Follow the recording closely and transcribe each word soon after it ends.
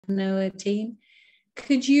CanalCanoa team.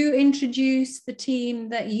 Could you introduce the team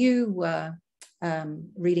that you were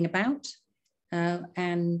reading about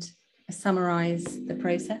and summarize the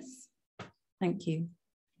process? Thank you.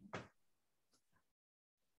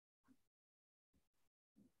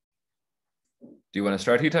 Do you want to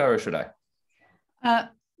start, Rita, or should I?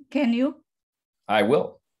 Can you? I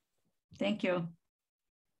will. Thank you.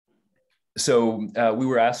 So we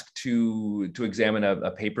were asked to examine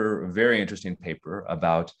a paper, a very interesting paper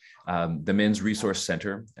about the Men's Resource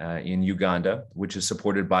Center in Uganda, which is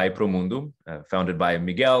supported by Promundo, founded by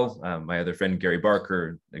Miguel, my other friend Gary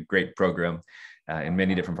Barker, a great program in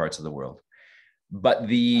many different parts of the world. But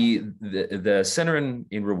the center in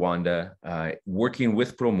Rwanda, working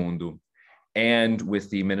with Promundo and with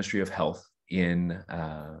the Ministry of Health in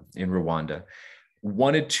Rwanda,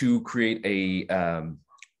 wanted to create an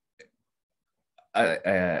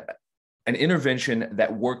intervention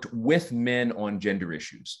that worked with men on gender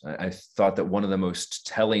issues. I thought that one of the most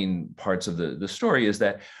telling parts of the story is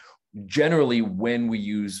that generally when we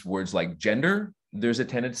use words like gender, there's a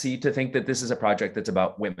tendency to think that this is a project that's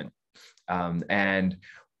about women. And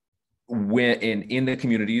when in the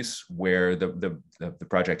communities where the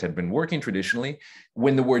project had been working traditionally,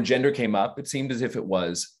 when the word gender came up, it seemed as if it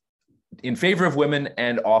was in favor of women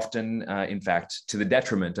and often, in fact, to the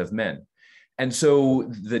detriment of men. And so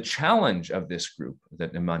the challenge of this group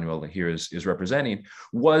that Emmanuel here is representing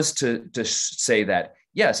was to say that,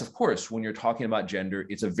 yes, of course, when you're talking about gender,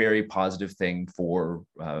 it's a very positive thing for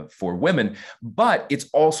women, but it's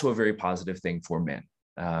also a very positive thing for men.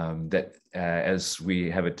 As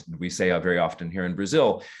we say very often here in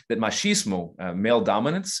Brazil, that machismo, male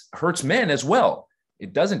dominance, hurts men as well.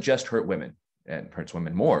 It doesn't just hurt women, and hurts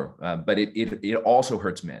women more, but it also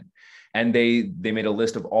hurts men. And they made a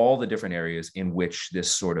list of all the different areas in which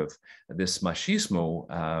this machismo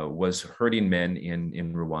was hurting men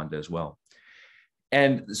in Rwanda as well.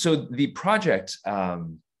 And so the project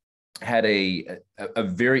had a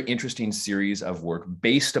very interesting series of work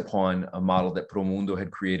based upon a model that Promundo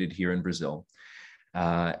had created here in Brazil,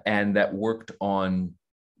 and that worked on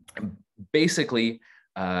basically,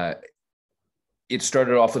 it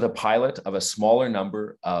started off with a pilot of a smaller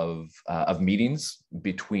number of meetings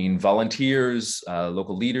between volunteers,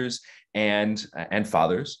 local leaders, and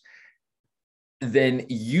fathers, then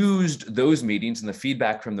used those meetings and the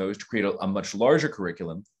feedback from those to create a much larger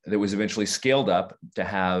curriculum that was eventually scaled up to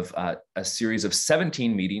have a series of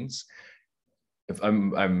 17 meetings. If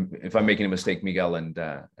I'm making a mistake, Miguel and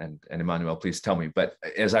Emmanuel, please tell me. But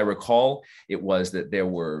as I recall, it was that there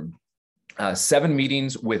were 7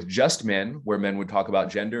 meetings with just men, where men would talk about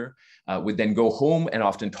gender, would then go home and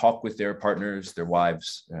often talk with their partners, their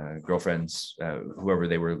wives, girlfriends, whoever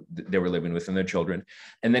they were living with, and their children,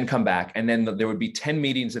 and then come back. And then there would be 10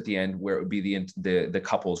 meetings at the end where it would be the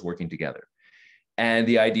couples working together. And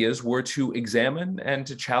the ideas were to examine and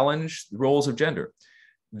to challenge the roles of gender.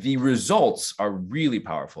 The results are really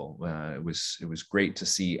powerful. It was great to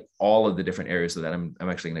see all of the different areas of that. I'm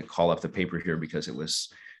actually going to call up the paper here because it was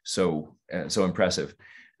so impressive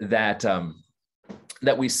that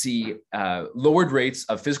we see lowered rates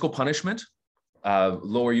of physical punishment,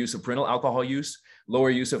 lower use of parental alcohol use, lower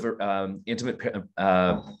use of intimate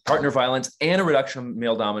partner violence, and a reduction of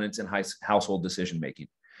male dominance in household decision making.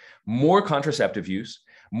 More contraceptive use,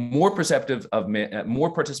 more participation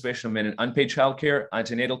of men in unpaid childcare,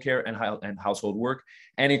 antenatal care, and household work,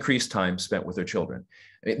 and increased time spent with their children.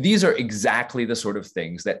 These are exactly the sort of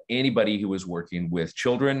things that anybody who is working with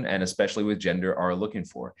children, and especially with gender, are looking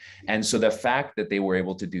for. And so the fact that they were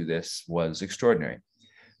able to do this was extraordinary.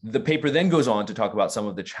 The paper then goes on to talk about some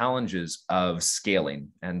of the challenges of scaling,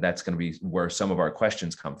 and that's going to be where some of our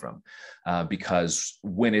questions come from, because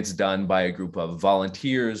when it's done by a group of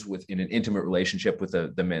volunteers in an intimate relationship with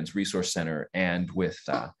the Men's Resource Center and with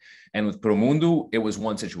Promundo, it was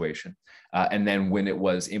one situation. And then when it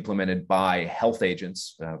was implemented by health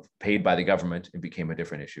agents paid by the government, it became a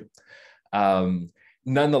different issue.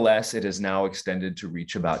 Nonetheless, it is now extended to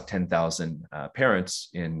reach about 10,000 parents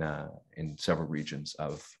in several regions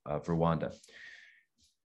of Rwanda.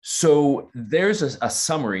 So there's a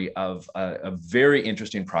summary of a very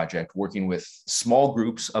interesting project working with small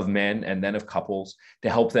groups of men and then of couples to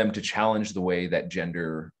help them to challenge the way that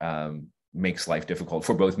gender makes life difficult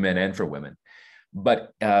for both men and for women.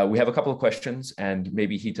 But we have a couple of questions, and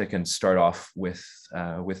maybe Rita can start off with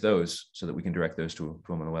those so that we can direct those to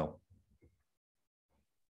Emmanuel.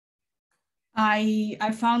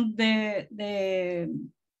 I found the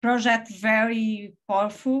project very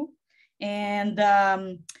powerful and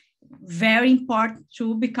very important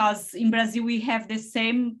too, because in Brazil we have the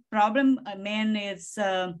same problem. Men is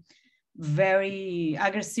very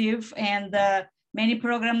aggressive, and many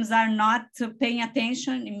programs are not paying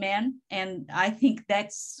attention in men. And I think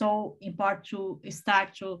that's so important to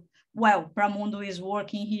start to, well, Promundo is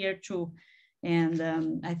working here too.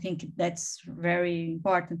 And I think that's very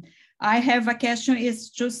important. I have a question, is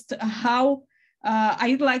just how,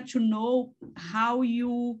 I'd like to know how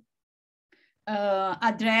you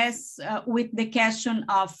address with the question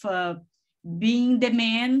of being the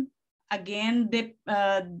man, again, the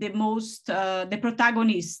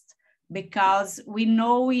protagonist, because we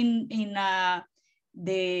know in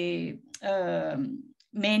the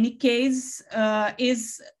many cases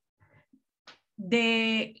is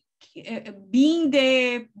the being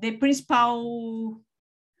the principal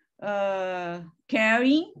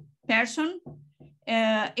caring person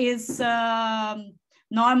is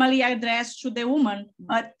normally addressed to the woman,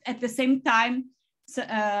 but at the same time,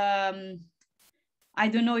 I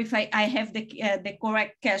don't know if I have the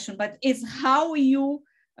correct question, but it's how you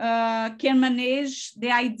can manage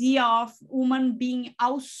the idea of woman being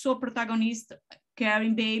also protagonist,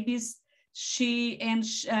 carrying babies,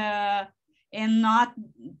 and not,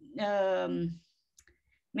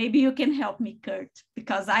 maybe you can help me, Kurt,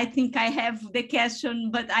 because I think I have the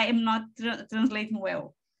question, but I am not translating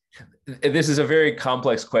well. This is a very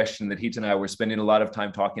complex question that Rita and I were spending a lot of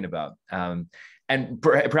time talking about. And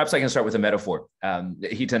perhaps I can start with a metaphor.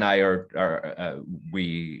 Rita and I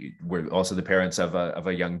we're also the parents of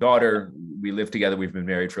a young daughter. We live together. We've been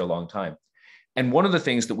married for a long time. And one of the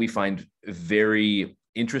things that we find very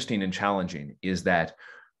interesting and challenging is that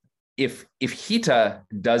if Rita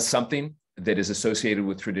does something that is associated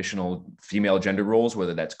with traditional female gender roles,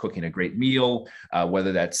 whether that's cooking a great meal,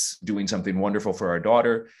 whether that's doing something wonderful for our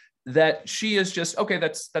daughter, that she is just, okay,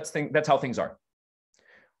 that's how things are.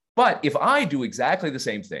 But if I do exactly the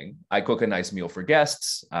same thing, I cook a nice meal for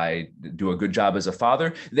guests, I do a good job as a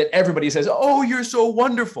father, that everybody says, oh, you're so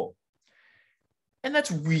wonderful. And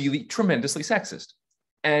that's really tremendously sexist.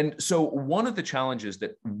 And so one of the challenges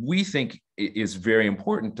that we think is very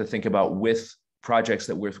important to think about with projects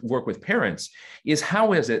that work with parents is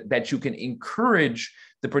how is it that you can encourage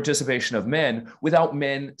the participation of men without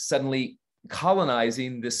men suddenly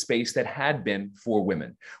colonizing this space that had been for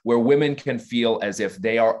women, where women can feel as if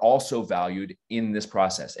they are also valued in this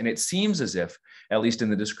process. And it seems as if, at least in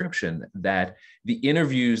the description, that the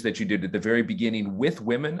interviews that you did at the very beginning with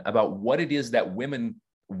women about what it is that women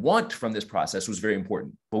want from this process was very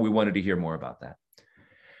important, but we wanted to hear more about that.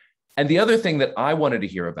 And the other thing that I wanted to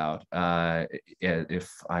hear about,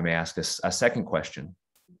 if I may ask a second question,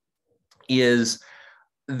 is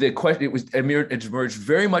the question. It emerged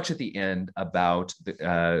very much at the end about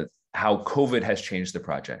how COVID has changed the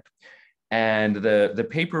project. And the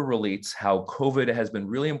paper relates how COVID has been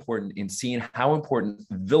really important in seeing how important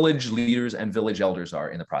village leaders and village elders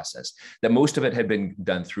are in the process. That most of it had been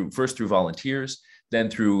done first through volunteers, then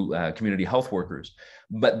through community health workers.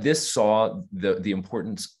 But this saw the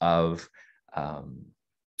importance of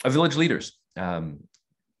village leaders.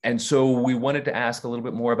 And so we wanted to ask a little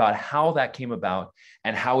bit more about how that came about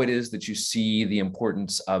and how it is that you see the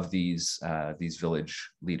importance of these village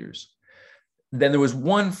leaders. Then there was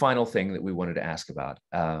one final thing that we wanted to ask about,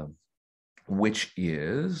 which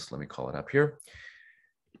is, let me call it up here.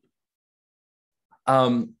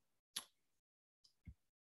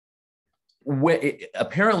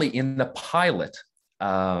 Apparently in the pilot,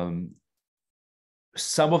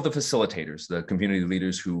 some of the facilitators, the community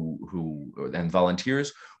leaders and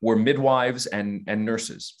volunteers, were midwives and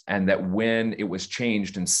nurses, and that when it was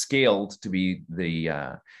changed and scaled to be the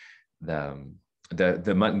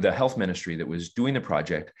health ministry that was doing the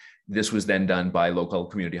project, this was then done by local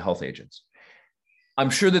community health agents. I'm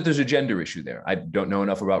sure that there's a gender issue there. I don't know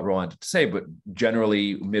enough about Rwanda to say, but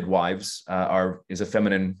generally midwives is a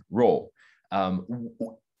feminine role.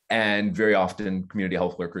 And very often community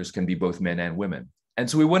health workers can be both men and women. And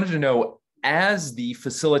so we wanted to know, as the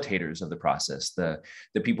facilitators of the process, the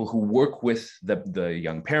people who work with the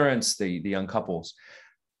young parents, the young couples,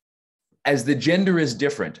 as the gender is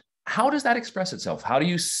different, how does that express itself? How do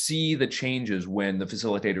you see the changes when the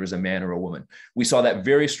facilitator is a man or a woman? We saw that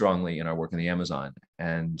very strongly in our work in the Amazon.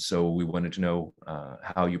 And so we wanted to know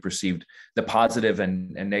how you perceived the positive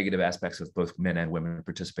and negative aspects of both men and women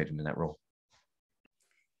participating in that role.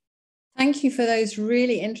 Thank you for those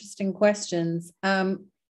really interesting questions.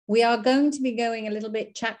 We are going to be going a little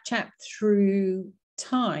bit chap through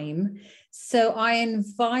time. So I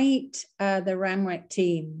invite the RWAMREC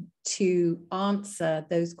team to answer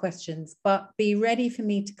those questions, but be ready for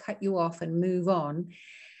me to cut you off and move on.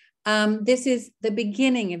 This is the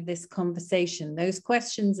beginning of this conversation. Those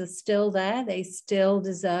questions are still there. They still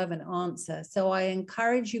deserve an answer. So I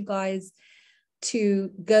encourage you guys to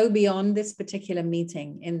go beyond this particular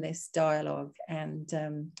meeting in this dialogue and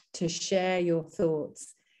to share your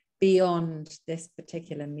thoughts beyond this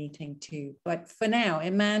particular meeting too. But for now,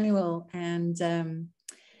 Emmanuel and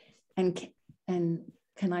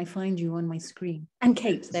can I find you on my screen? And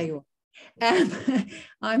Kate, there you are.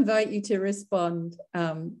 I invite you to respond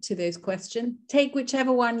to those questions. Take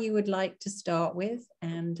whichever one you would like to start with,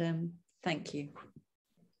 and thank you.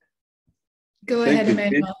 Go ahead,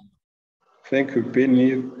 Emmanuel. Thank you,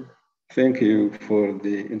 Penny. Thank you for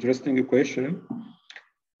the interesting question.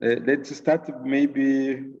 Let's start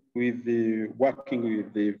maybe with the working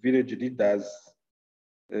with the village leaders.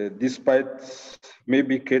 Despite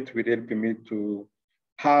maybe Kate will help me to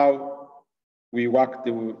how we work.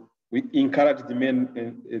 We encourage the men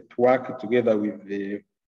to work together with the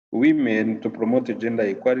women to promote gender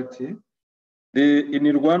equality. In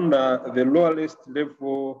Rwanda, the lowest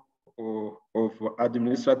level of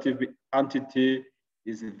administrative entity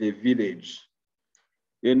is the village.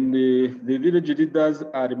 And the village leaders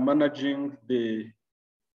are managing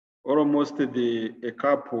almost a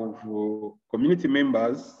couple of community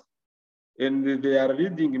members, and they are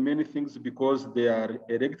leading many things because they are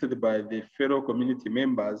elected by the fellow community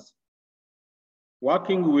members.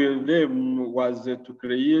 Working with them was to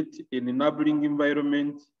create an enabling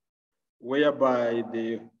environment whereby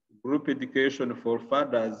the group education for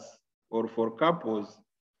fathers or for couples,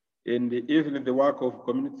 and even the work of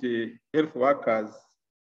community health workers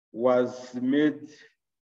was made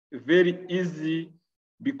very easy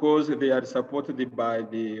because they are supported by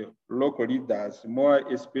the local leaders, more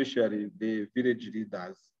especially the village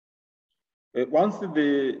leaders. Once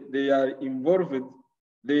they are involved,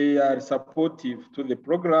 they are supportive to the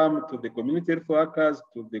program, to the community health workers,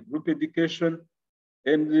 to the group education,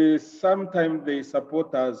 and sometimes they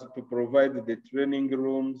support us to provide the training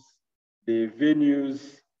rooms, the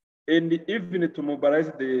venues, and even to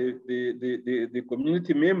mobilize the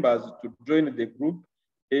community members to join the group,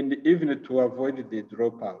 and even to avoid the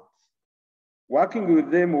dropouts. Working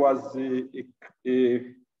with them was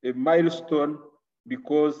a milestone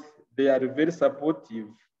because they are very supportive,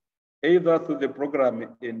 either to the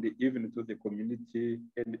program and even to the community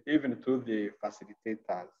and even to the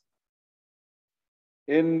facilitators.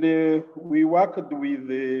 And we worked with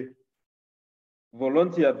the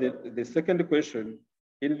volunteer, the second question.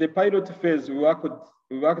 In the pilot phase, we worked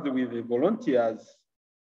with the volunteers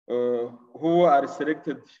who are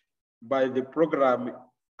selected by the program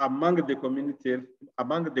among the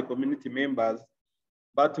community members.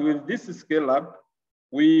 But with this scale up,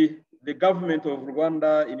 the government of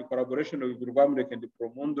Rwanda, in collaboration with RWAMREC and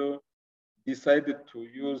Promundo, decided to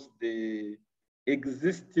use the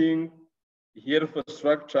existing health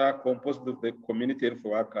structure composed of the community health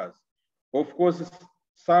workers. Of course,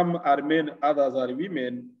 some are men, others are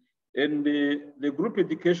women, and the group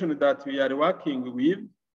education that we are working with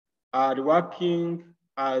are working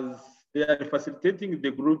as, they are facilitating the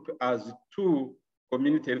group as two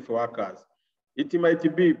community health workers. It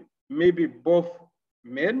might be maybe both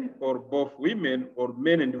men or both women or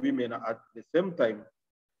men and women at the same time.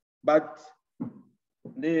 But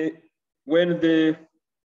when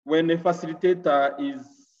a facilitator is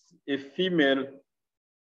a female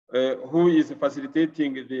who is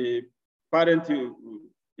facilitating the parent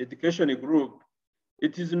education group,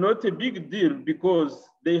 it is not a big deal because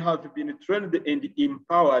they have been trained and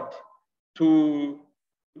empowered to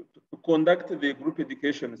conduct the group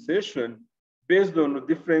education session based on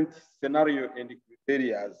different scenario and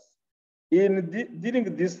criteria.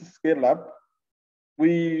 During this scale up,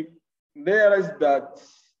 we realized that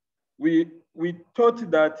we thought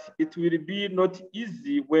that it will be not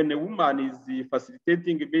easy when a woman is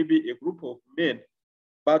facilitating maybe a group of men,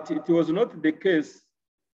 but it was not the case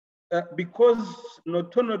because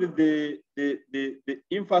not only the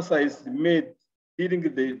emphasis made during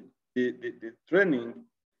the training,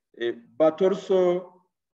 but also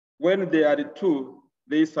when they are two,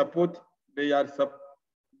 they support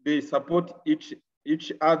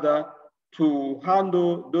each other to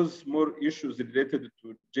handle those small issues related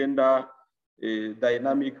to gender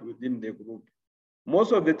dynamic within the group.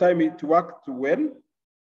 Most of the time it worked well.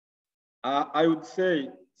 I would say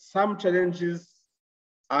some challenges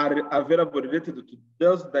are available related to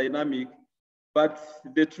those dynamic, but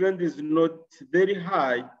the trend is not very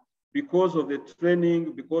high because of the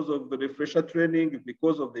training, because of the refresher training,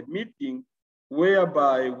 because of the meeting,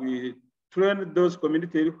 whereby we train those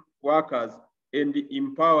community workers and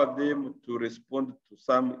empower them to respond to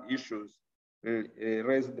some issues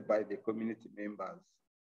raised by the community members.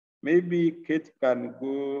 Maybe Kate can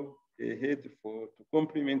go ahead to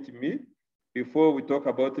compliment me before we talk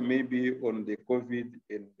about maybe on the COVID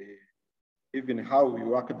and even how we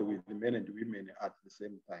worked with the men and women at the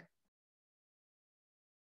same time.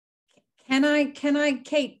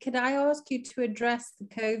 Kate, could I ask you to address the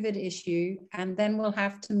COVID issue, and then we'll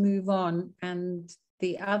have to move on. And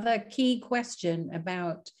the other key question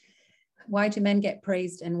about why do men get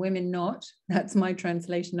praised and women not? That's my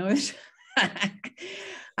translation of it.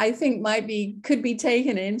 I think could be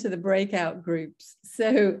taken into the breakout groups.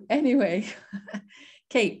 So anyway,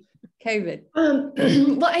 Kate, COVID.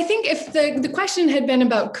 Well, I think if the question had been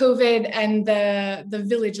about COVID and the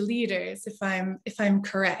village leaders, if I'm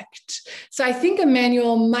correct, so I think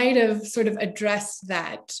Emmanuel might have sort of addressed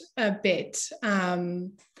that a bit.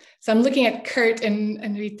 So I'm looking at Kurt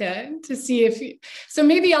and Rita to see so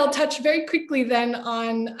maybe I'll touch very quickly then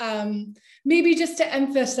on maybe just to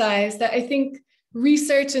emphasize that I think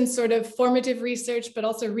research and sort of formative research, but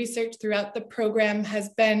also research throughout the program has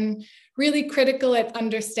been really critical at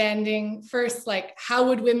understanding first, like, how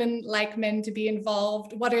would women like men to be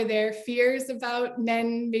involved? What are their fears about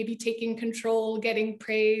men maybe taking control, getting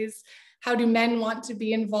praise? How do men want to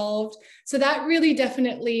be involved? So that really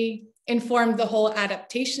definitely informed the whole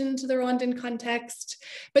adaptation to the Rwandan context,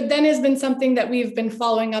 but then has been something that we've been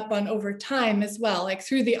following up on over time as well, like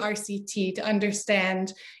through the RCT, to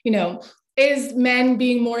understand, is men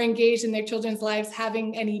being more engaged in their children's lives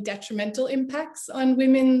having any detrimental impacts on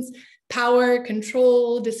women's power,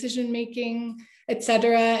 control, decision-making, et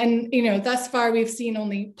cetera? And, thus far we've seen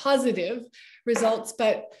only positive results,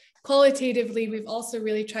 but qualitatively, we've also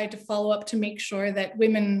really tried to follow up to make sure that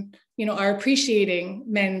women, are appreciating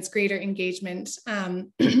men's greater engagement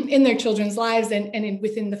in their children's lives and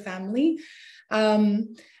within the family.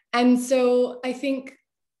 And so I think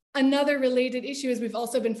another related issue is we've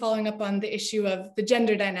also been following up on the issue of the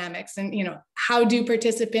gender dynamics and, how do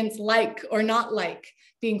participants like or not like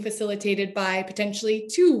being facilitated by potentially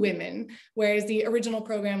two women, whereas the original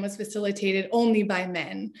program was facilitated only by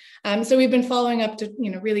men. So we've been following up to,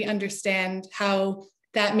 really understand how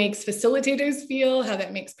that makes facilitators feel, how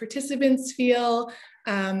that makes participants feel,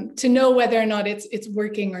 to know whether or not it's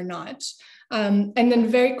working or not. And then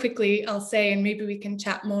very quickly, I'll say, and maybe we can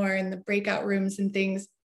chat more in the breakout rooms and things,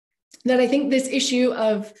 that I think this issue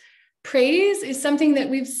of praise is something that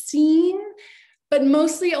we've seen, but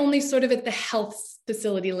mostly only sort of at the health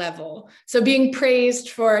facility level. So being praised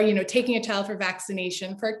for, taking a child for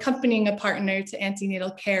vaccination, for accompanying a partner to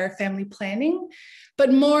antenatal care, family planning,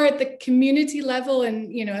 but more at the community level.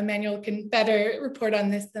 And, Emmanuel can better report on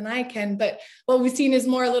this than I can, but what we've seen is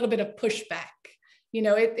more a little bit of pushback.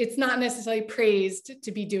 It's not necessarily praised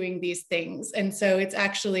to be doing these things. And so it's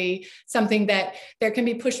actually something that there can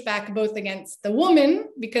be pushback both against the woman,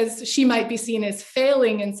 because she might be seen as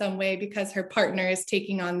failing in some way because her partner is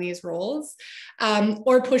taking on these roles,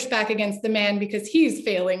 or pushback against the man because he's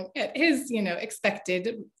failing at his,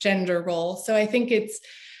 expected gender role. So I think it's,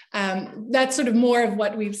 that's sort of more of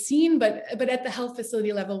what we've seen, but at the health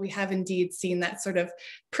facility level, we have indeed seen that sort of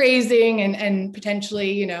praising and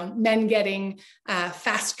potentially, men getting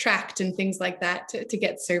fast-tracked and things like that to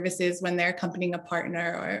get services when they're accompanying a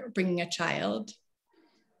partner or bringing a child.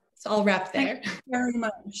 So I'll wrap there. Thank you very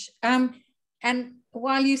much. And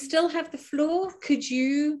while you still have the floor, could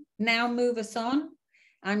you now move us on?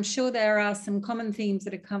 I'm sure there are some common themes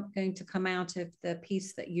that are going to come out of the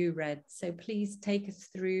piece that you read. So please take us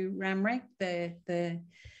through RWAMREC,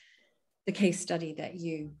 the case study that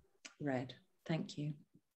you read. Thank you.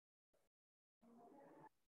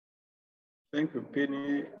 Thank you,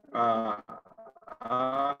 Penny.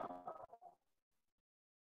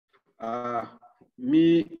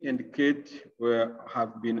 Me and Kate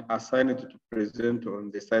have been assigned to present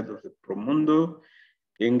on the side of the Promundo,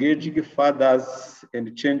 engaging fathers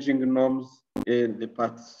and changing norms in the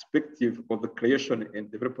perspective of the creation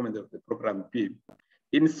and development of the program P.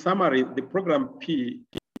 In summary, the program P,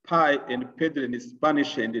 Pai and Pedro in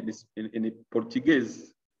Spanish and in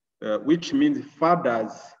Portuguese, which means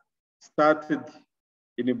fathers, started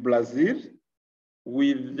in Brazil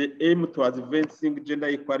with the aim to advancing gender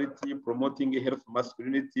equality, promoting health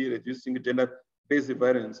masculinity, reducing gender-based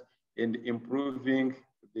violence, and improving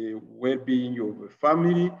the well-being of a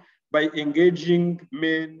family by engaging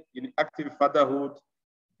men in active fatherhood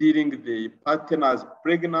during the partner's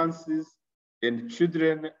pregnancies and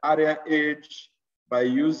children area age, by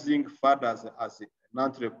using fathers as an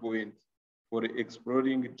entry point for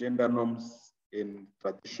exploring gender norms in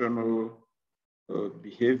traditional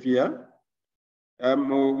behavior.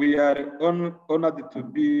 We are honored to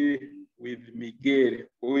be with Miguel,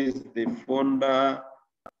 who is the founder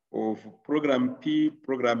of Program P,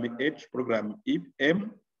 Program H, Program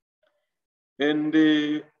M. And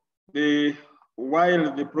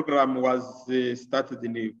while the program was started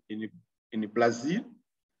in Brazil,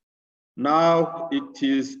 now it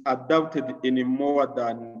is adopted in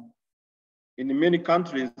many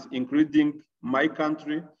countries, including my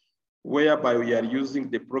country, whereby we are using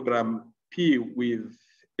the program P with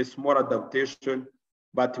a small adaptation,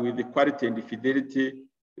 but with the quality and the fidelity,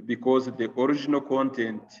 because the original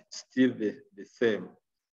content is still the same.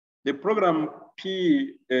 The program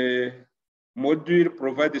P module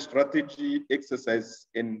provides strategy, exercise,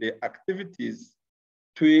 and the activities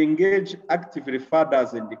to engage actively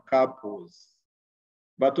fathers and the couples,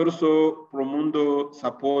 but also Promundo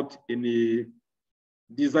support in the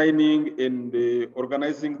designing and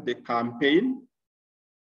organizing the campaign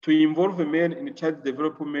to involve men in child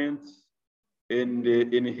development and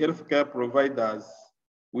in healthcare providers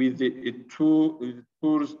with the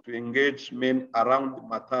tools to engage men around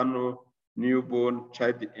maternal, newborn,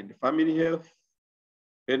 child, and family health.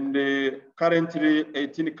 And currently,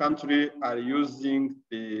 18 countries are using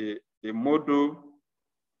the model.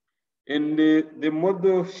 And the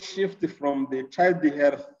model shift from the child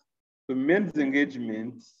health to men's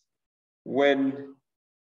engagement. When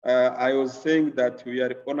I was saying that we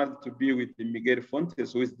are honored to be with Miguel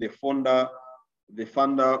Fontes, who is the founder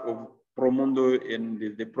of Promundo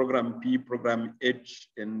and the program P, program H,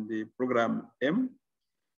 and the program M.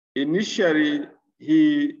 Initially,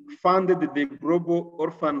 he funded the Global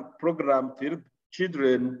Orphan Program to help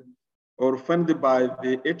children orphaned by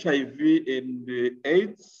the HIV and the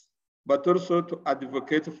AIDS, but also to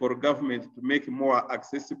advocate for government to make more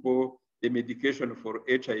accessible the medication for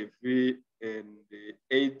HIV and the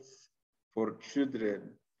AIDS for children.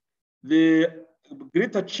 The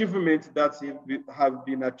great achievement that have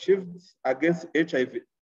been achieved against HIV,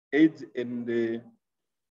 AIDS, and the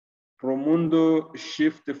Promundo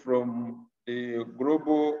shift from a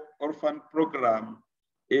global orphan program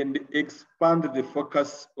and expand the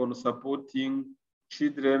focus on supporting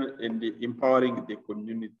children and empowering the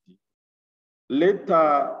community.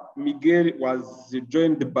 Later, Miguel was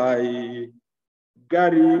joined by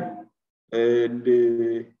Gary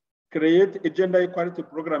and create a gender equality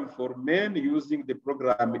program for men using the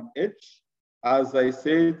program H. As I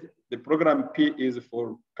said, the program P is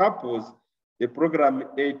for couples, the program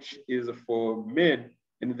H is for men,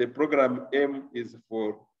 and the program M is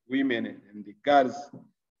for women and the girls,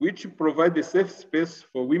 which provide a safe space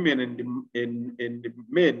for women and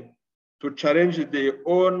men to challenge their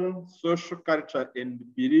own social culture and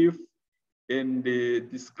belief and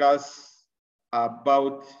discuss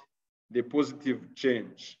about the positive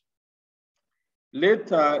change.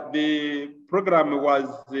 Later, the program was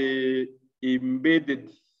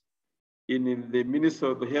embedded in the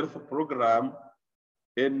Ministry of Health program,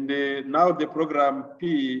 and now the program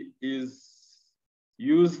P is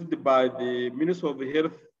used by the Ministry of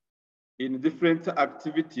Health in different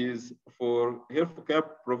activities for healthcare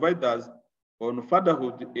providers on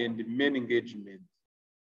fatherhood and men engagement.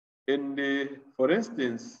 And for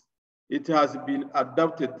instance, it has been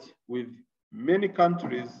adopted with many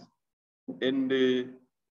countries, and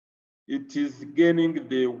it is gaining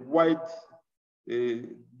the wide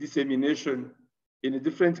dissemination in a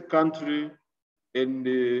different country, and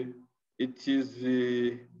it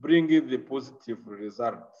is bringing the positive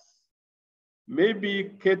results.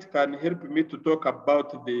 Maybe Kate can help me to talk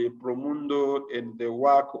about the Promundo and the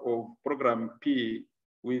work of program P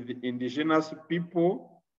with indigenous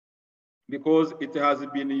people, because it has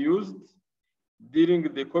been used during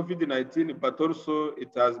the COVID-19, but also it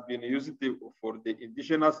has been used for the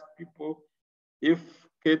indigenous people. If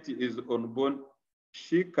Kate is on board,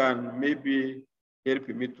 she can maybe help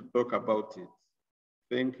me to talk about it.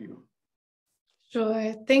 Thank you.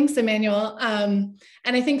 Sure. Thanks, Emmanuel. And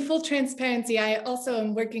I think full transparency, I also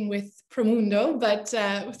am working with Promundo, but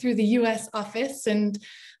through the US office. And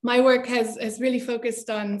my work has really focused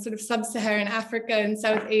on sort of sub-Saharan Africa and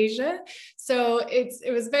South Asia. So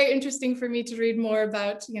it was very interesting for me to read more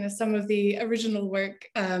about, you know, some of the original work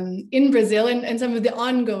in Brazil and some of the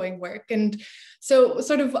ongoing work. And so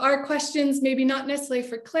sort of our questions, maybe not necessarily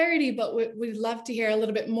for clarity, but what we'd love to hear a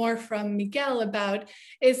little bit more from Miguel about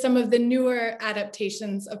is some of the newer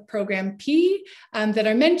adaptations of Program P that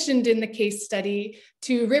are mentioned in the case study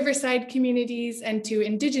to riverside communities and to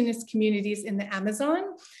indigenous communities in the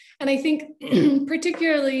Amazon. And I think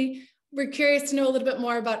particularly we're curious to know a little bit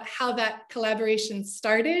more about how that collaboration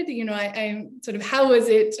started. You know, I'm sort of, how was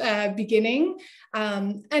it beginning?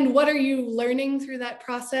 And what are you learning through that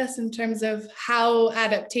process in terms of how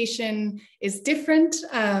adaptation is different?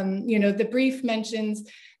 You know, the brief mentions,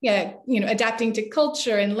 adapting to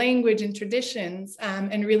culture and language and traditions,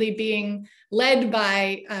 and really being led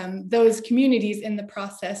by those communities in the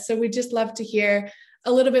process. So we'd just love to hear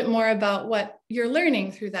a little bit more about what you're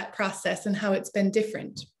learning through that process and how it's been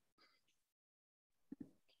different.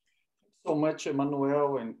 So much,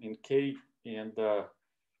 Emmanuel and Kate and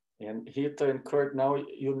Rita and Kurt. Now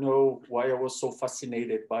you know why I was so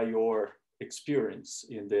fascinated by your experience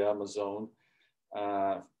in the Amazon.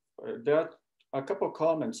 There are a couple of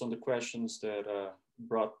comments on the questions that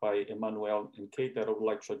brought by Emmanuel and Kate that I would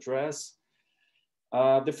like to address.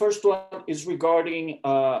 The first one is regarding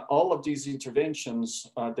all of these interventions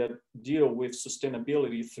that deal with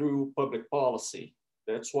sustainability through public policy.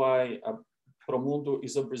 That's why Promundo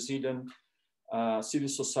is a Brazilian civil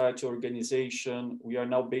society organization. We are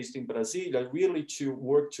now based in Brasilia, really to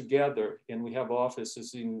work together, and we have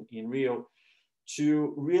offices in Rio,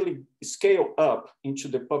 to really scale up into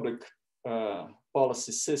the public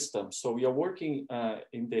policy system. So we are working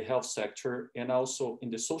in the health sector and also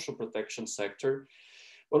in the social protection sector.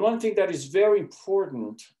 But one thing that is very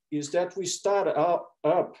important is that we start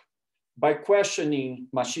up by questioning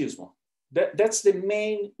machismo. That's the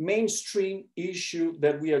mainstream issue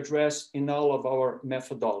that we address in all of our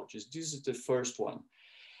methodologies. This is the first one.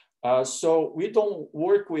 So we don't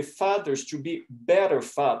work with fathers to be better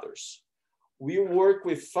fathers. We work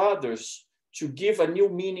with fathers to give a new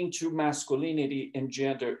meaning to masculinity and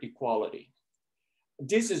gender equality.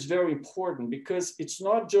 This is very important because it's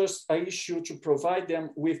not just an issue to provide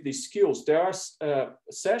them with the skills. There are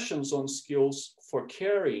sessions on skills for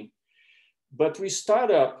caring, but we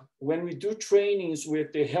start up when we do trainings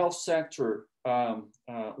with the health sector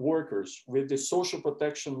workers, with the social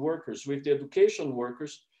protection workers, with the education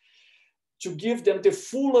workers, to give them the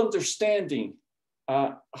full understanding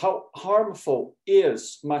how harmful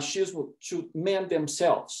is machismo to men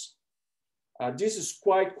themselves. This is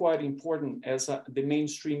quite important as the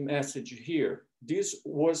mainstream message here. This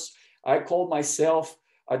was, I call myself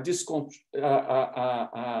a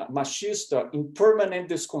machista in permanent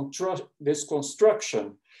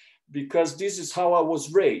deconstruction, because this is how I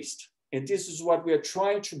was raised. And this is what we are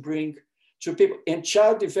trying to bring to people. And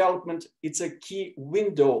child development, it's a key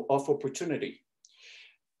window of opportunity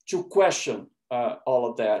to question all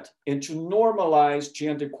of that and to normalize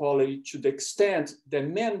gender equality to the extent that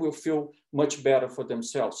men will feel much better for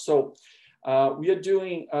themselves. So we are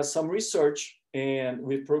doing some research and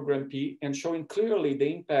with Program P and showing clearly the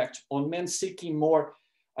impact on men seeking more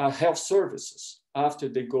health services after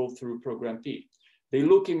they go through Program P. They're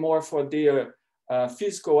looking more for their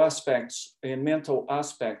physical aspects and mental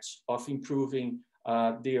aspects of improving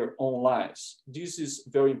their own lives. This is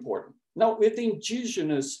very important. Now, with the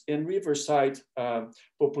indigenous and riverside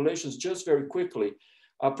populations, just very quickly,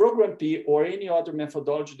 Program P or any other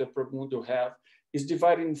methodology that Promundo have is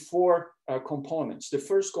divided in four components. The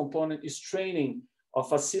first component is training of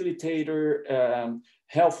facilitator,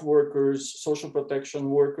 health workers, social protection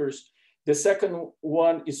workers. The second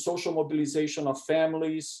one is social mobilization of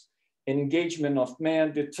families and engagement of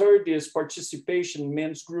men. The third is participation in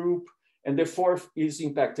men's group. And the fourth is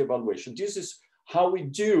impact evaluation. This is how we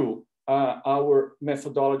do our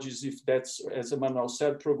methodologies, if that's, as Emmanuel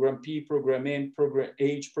said, Program P, Program N, Program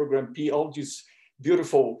H, Program P, all these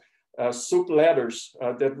beautiful soup letters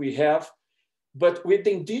that we have. But with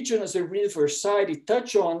the indigenous and riverside, it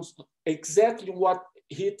touches on exactly what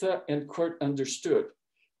Rita and Kurt understood.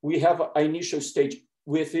 We have an initial stage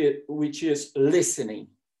with it, which is listening,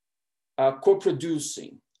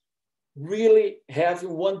 co-producing, really having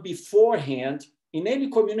one beforehand in any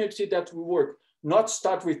community that we work. Not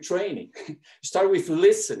start with training, start with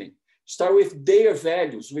listening, start with their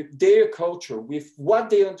values, with their culture, with what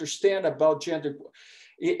they understand about gender.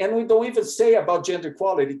 And we don't even say about gender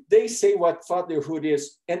equality, they say what fatherhood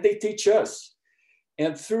is, and they teach us.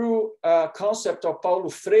 And through a concept of Paulo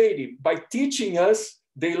Freire, by teaching us,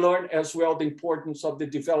 they learn as well the importance of the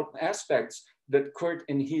development aspects that Kurt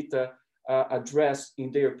and Rita address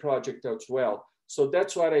in their project as well. So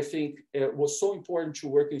that's what I think was so important to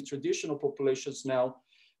work with traditional populations now,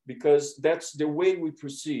 because that's the way we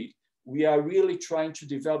proceed. We are really trying to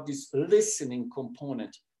develop this listening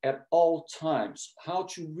component at all times, how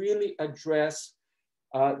to really address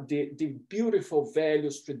the beautiful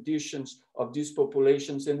values, traditions of these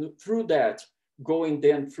populations, and through that, going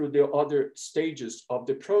then through the other stages of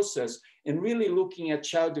the process, and really looking at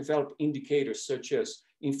child development indicators such as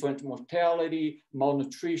infant mortality,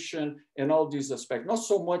 malnutrition, and all these aspects. Not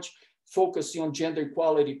so much focusing on gender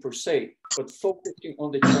equality per se, but focusing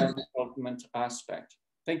on the child development aspect.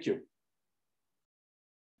 Thank you.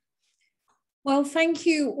 Well, thank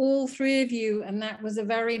you, all three of you. And that was a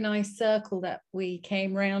very nice circle that we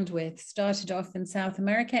came round with. Started off in South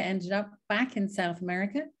America, ended up back in South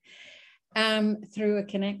America through a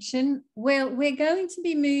connection. Well, we're going to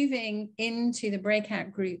be moving into the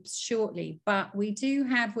breakout groups shortly, but we do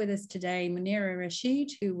have with us today Muneera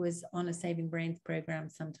Rasheed, who was on a Saving Brains program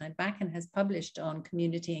some time back and has published on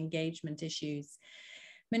community engagement issues.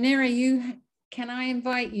 Muneera, can I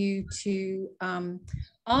invite you to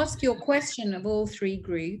ask your question of all three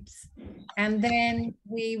groups, and then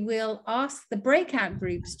we will ask the breakout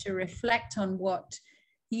groups to reflect on what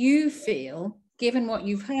you feel, given what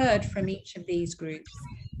you've heard from each of these groups,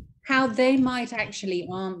 how they might actually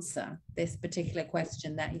answer this particular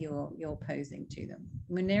question that you're posing to them.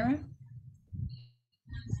 Muneera?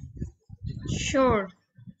 Sure.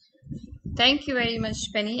 Thank you very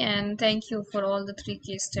much, Penny, and thank you for all the three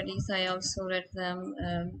case studies. I also read them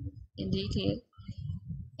in detail.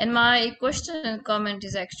 And my question and comment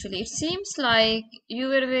is actually, it seems like you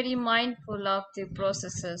were very mindful of the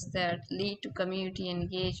processes that lead to community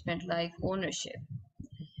engagement like ownership,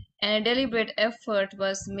 and a deliberate effort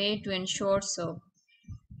was made to ensure so.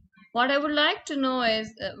 What I would like to know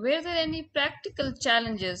is, were there any practical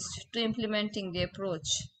challenges to implementing the approach?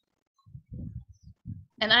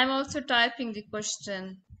 And I'm also typing the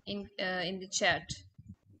question in the chat.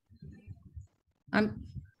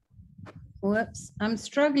 Whoops, I'm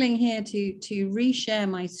struggling here to reshare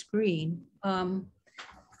my screen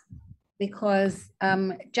because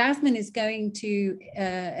Jasmine is going to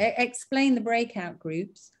explain the breakout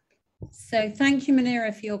groups. So thank you,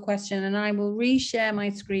 Muneera, for your question, and I will reshare my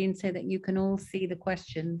screen so that you can all see the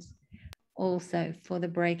questions also for the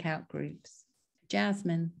breakout groups.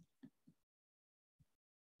 Jasmine.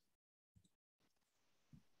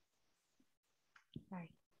 Hi,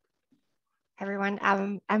 everyone.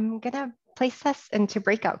 I'm gonna place us into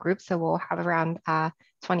breakout groups, so we'll have around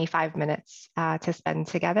 25 minutes to spend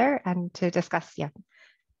together and to discuss. Yeah,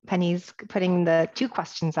 Penny's putting the two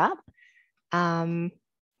questions up. Yeah,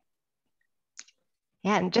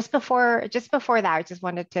 and just before that, I just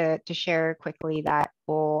wanted to share quickly that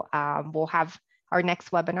we'll have our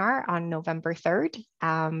next webinar on November 3rd,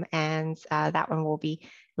 and that one will be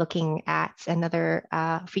looking at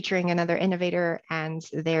featuring another innovator and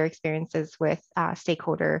their experiences with their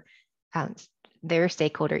stakeholder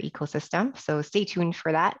ecosystem. So stay tuned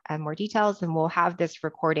for that and more details, and we'll have this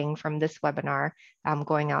recording from this webinar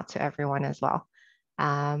going out to everyone as well.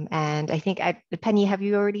 And I think, Penny, have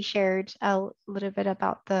you already shared a little bit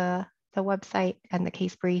about the website and the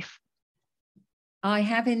case brief? I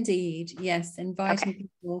have indeed, yes, inviting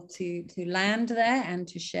people to land there and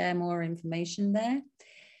to share more information there.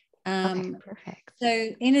 Okay, perfect. So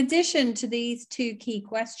in addition to these two key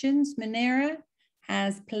questions, Muneera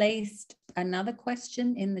has placed another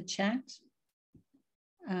question in the chat.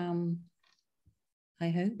 I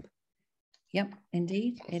hope. Yep,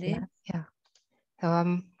 indeed, it is. Yeah.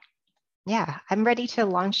 So yeah, I'm ready to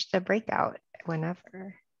launch the breakout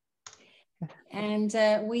whenever. And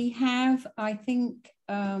we have, I think,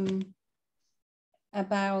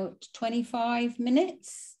 about 25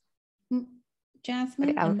 minutes,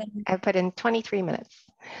 Jasmine. And then, I put in 23 minutes.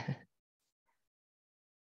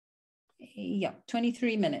 Yeah,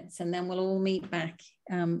 23 minutes, and then we'll all meet back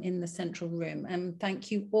in the central room. And thank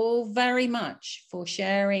you all very much for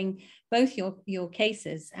sharing both your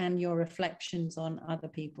cases and your reflections on other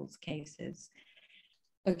people's cases.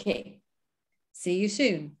 Okay, see you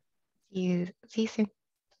soon. See you soon.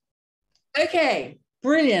 Okay,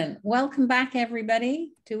 brilliant. Welcome back,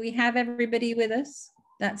 everybody. Do we have everybody with us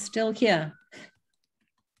that's still here?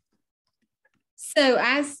 So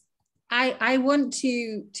as I want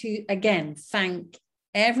to again thank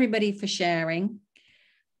everybody for sharing,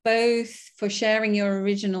 both for sharing your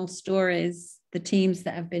original stories, the teams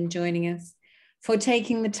that have been joining us, for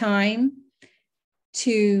taking the time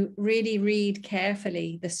to really read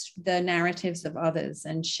carefully the narratives of others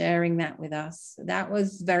and sharing that with us. That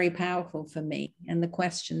was very powerful for me, and the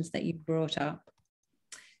questions that you brought up.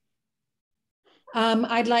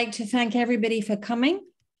 I'd like to thank everybody for coming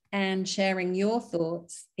and sharing your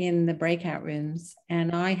thoughts in the breakout rooms.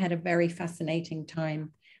 And I had a very fascinating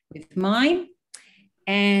time with mine.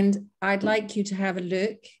 And I'd like you to have a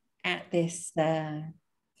look at this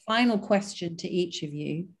final question to each of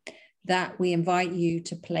you that we invite you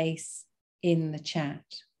to place in the chat.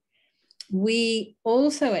 We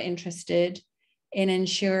also are interested in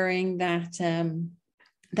ensuring that,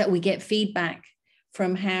 that we get feedback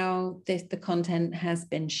from how the content has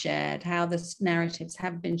been shared, how the narratives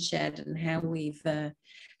have been shared, and how we've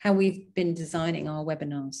been designing our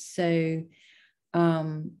webinars. So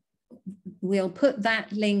we'll put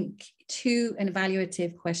that link to an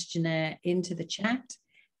evaluative questionnaire into the chat.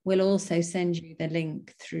 We'll also send you the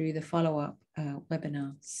link through the follow-up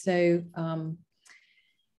webinar. So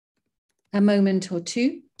a moment or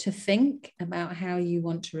two to think about how you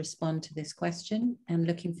want to respond to this question, and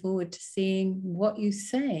looking forward to seeing what you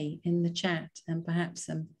say in the chat, and perhaps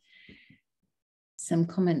some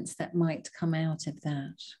comments that might come out of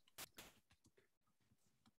that.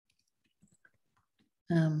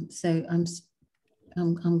 So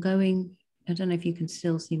I'm going, I don't know if you can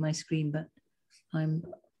still see my screen, but I've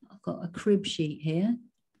got a crib sheet here.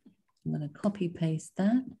 I'm going to copy paste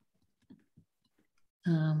that.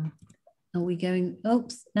 Are we going?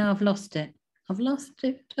 Oops, now I've lost it. I've lost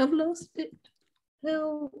it. I've lost it.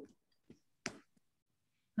 No.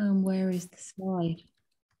 Where is the slide?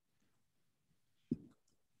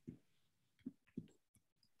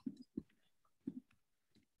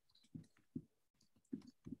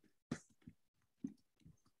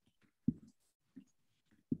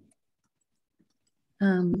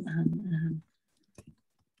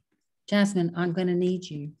 Jasmine, I'm going to need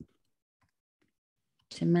you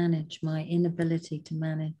to manage my inability to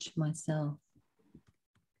manage myself.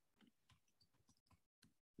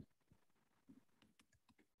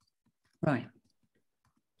 Right.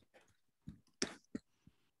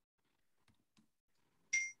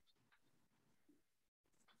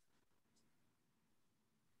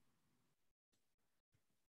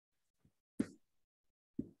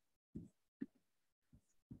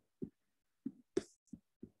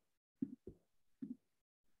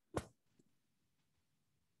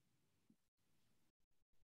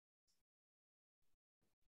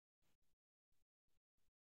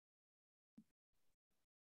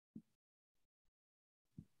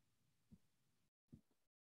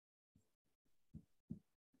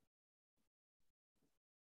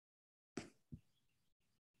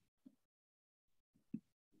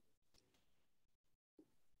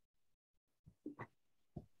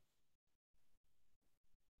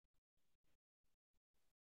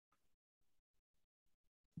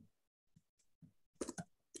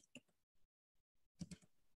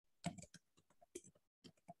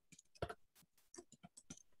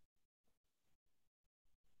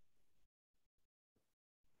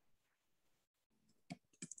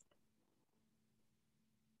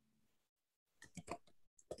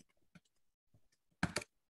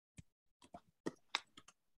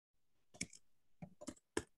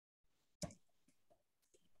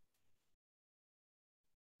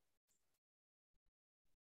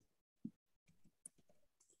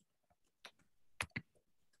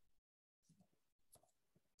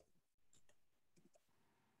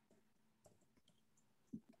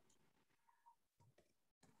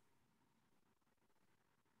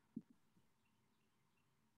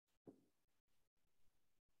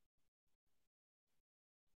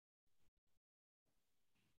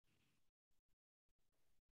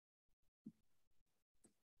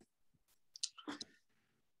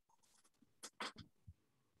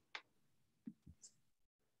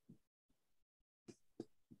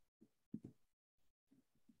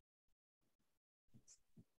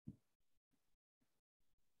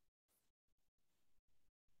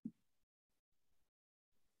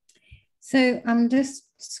 So I'm just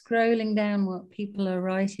scrolling down what people are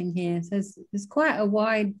writing here. So there's quite a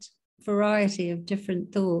wide variety of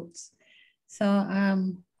different thoughts.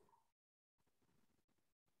 So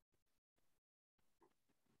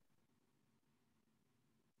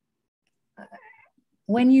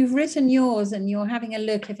when you've written yours and you're having a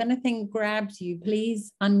look, if anything grabs you,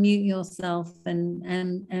 please unmute yourself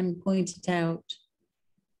and point it out.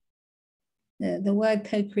 The word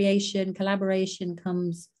co-creation, collaboration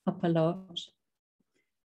comes up a lot.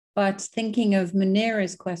 But thinking of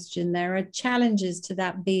Muneera's question, there are challenges to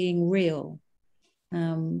that being real.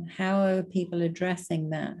 How are people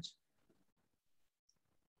addressing that?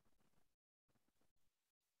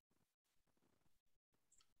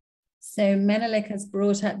 So Menelik has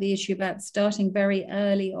brought up the issue about starting very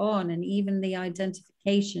early on, and even the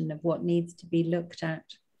identification of what needs to be looked at.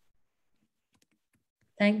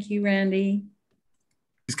 Thank you, Randy.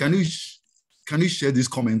 Can you share these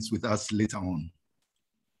comments with us later on,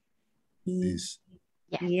 please?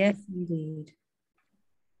 Yes, yes, indeed.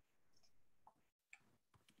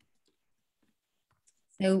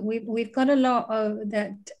 So we've got a lot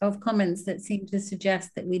of comments that seem to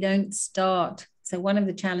suggest that we don't start. So one of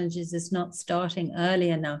the challenges is not starting early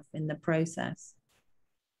enough in the process.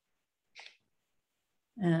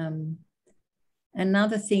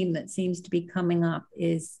 another theme that seems to be coming up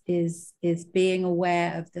is being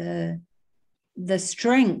aware of the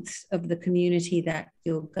strengths of the community that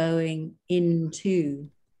you're going into,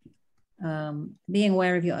 being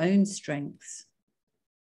aware of your own strengths.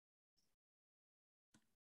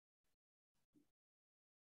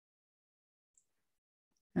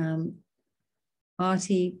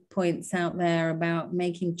 Artie points out there about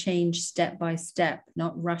making change step by step,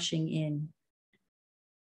 not rushing in.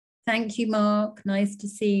 Thank you, Mark. Nice to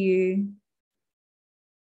see you.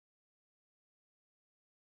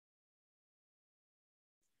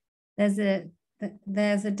 There's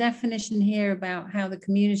a definition here about how the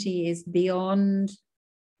community is beyond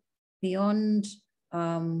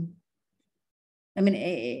how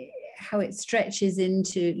it stretches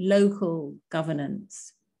into local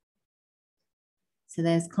governance. So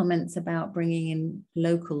there's comments about bringing in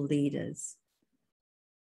local leaders.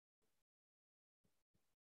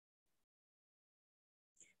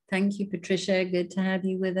 Thank you, Patricia. Good to have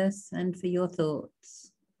you with us and for your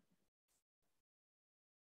thoughts.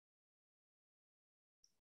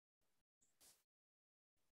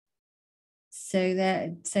 So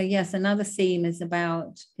yes, another theme is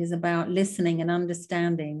about listening and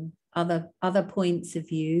understanding other points of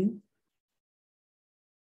view.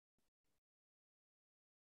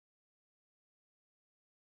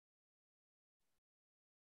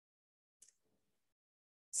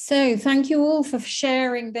 So thank you all for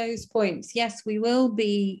sharing those points. Yes, we will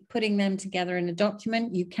be putting them together in a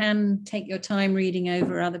document. You can take your time reading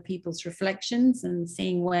over other people's reflections and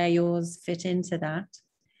seeing where yours fit into that.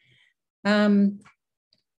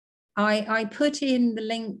 I put in the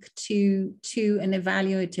link to an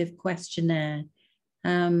evaluative questionnaire,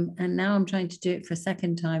 and now I'm trying to do it for a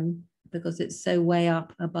second time because it's so way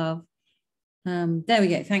up above. There we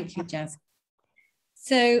go. Thank you, Jazz.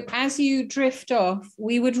 So as you drift off,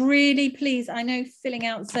 we would really please, I know filling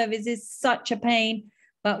out surveys is such a pain,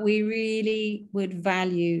 but we really would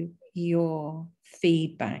value your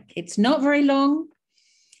feedback. It's not very long,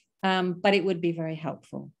 but it would be very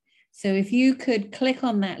helpful. So if you could click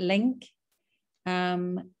on that link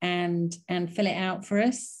and fill it out for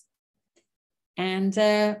us, and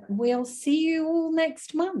we'll see you all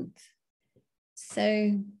next month.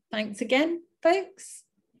 So thanks again, folks.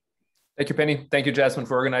 Thank you, Penny. Thank you, Jasmine,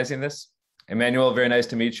 for organizing this. Emmanuel, very nice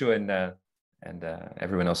to meet you, and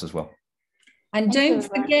everyone else as well. And don't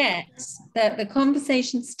forget that the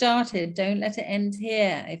conversation started. Don't let it end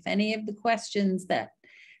here. If any of the questions that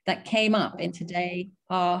came up in today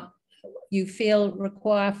you feel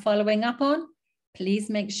require following up on, please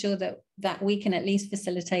make sure that we can at least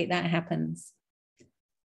facilitate that happens.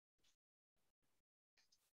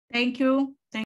 Thank you.